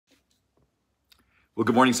Well,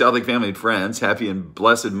 good morning, SouthLake family and friends. Happy and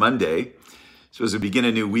blessed Monday. So as we begin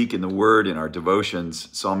a new week in the Word in our devotions,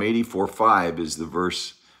 Psalm 84:5 is the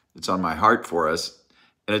verse that's on my heart for us.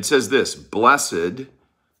 And it says this: Blessed,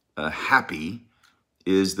 happy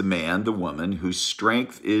is the man, the woman, whose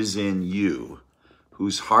strength is in you,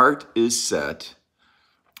 whose heart is set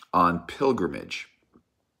on pilgrimage.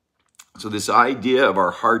 So this idea of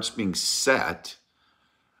our hearts being set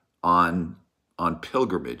on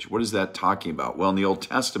pilgrimage, what is that talking about? Well, in the Old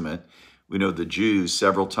Testament, we know the Jews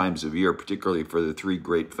several times a year, particularly for the three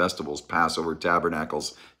great festivals, Passover,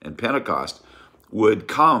 Tabernacles, and Pentecost, would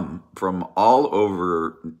come from all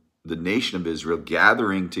over the nation of Israel,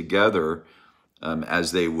 gathering together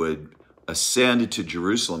as they would ascend to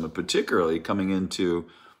Jerusalem, and particularly coming into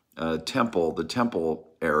the temple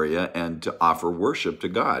area, and to offer worship to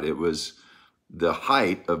God. It was the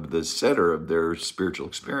height of the center of their spiritual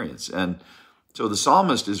experience. And so the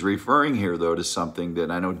psalmist is referring here, though, to something that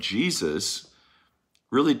I know Jesus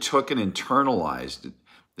really took and internalized,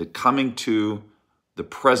 that coming to the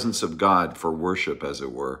presence of God for worship, as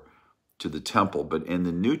it were, to the temple. But in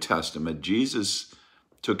the New Testament, Jesus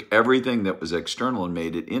took everything that was external and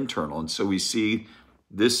made it internal. And so we see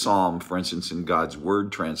this psalm, for instance, in God's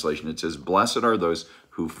Word translation, it says, "Blessed are those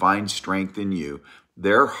who find strength in you.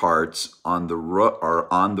 Their hearts are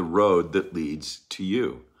on the road that leads to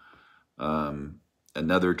you."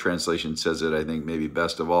 Another translation says it, I think, maybe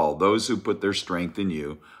best of all: "Those who put their strength in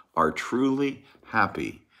you are truly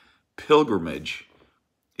happy. Pilgrimage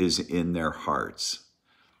is in their hearts."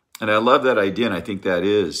 And I love that idea, and I think that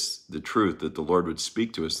is the truth that the Lord would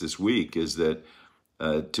speak to us this week, is that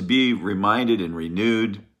to be reminded and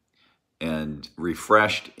renewed and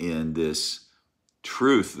refreshed in this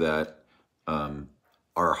truth that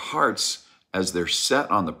our hearts, as they're set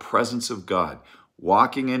on the presence of God,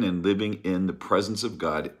 walking in and living in the presence of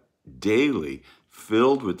God daily,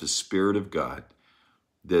 filled with the Spirit of God,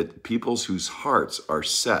 that peoples whose hearts are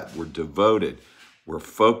set, we're devoted, we're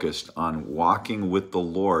focused on walking with the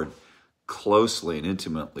Lord closely and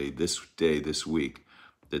intimately this day, this week,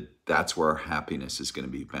 that's where our happiness is going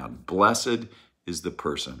to be found. Blessed is the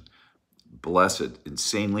person. Blessed,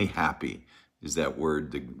 insanely happy is that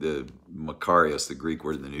word, the makarios, the Greek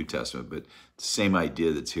word in the New Testament, but the same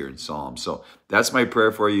idea that's here in Psalm. So that's my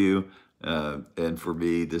prayer for you and for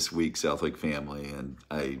me this week, SouthLake family, and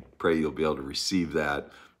I pray you'll be able to receive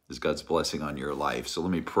that as God's blessing on your life. So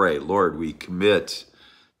let me pray. Lord, we commit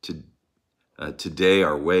to today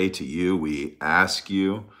our way to you. We ask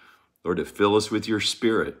you, Lord, to fill us with your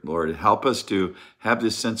Spirit. Lord, help us to have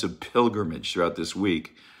this sense of pilgrimage throughout this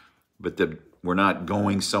week, but that we're not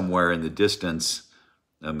going somewhere in the distance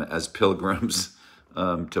as pilgrims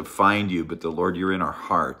to find you, but the Lord, you're in our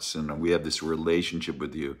hearts, and we have this relationship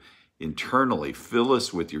with you internally. Fill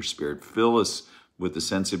us with your Spirit. Fill us with the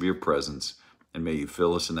sense of your presence, and may you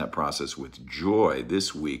fill us in that process with joy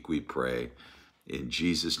this week, we pray, in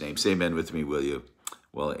Jesus' name. Say amen with me, will you?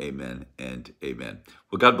 Well, amen and amen.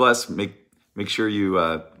 Well, God bless. Make sure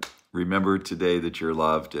you remember today that you're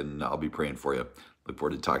loved, and I'll be praying for you. Look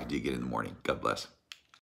forward to talking to you again in the morning. God bless.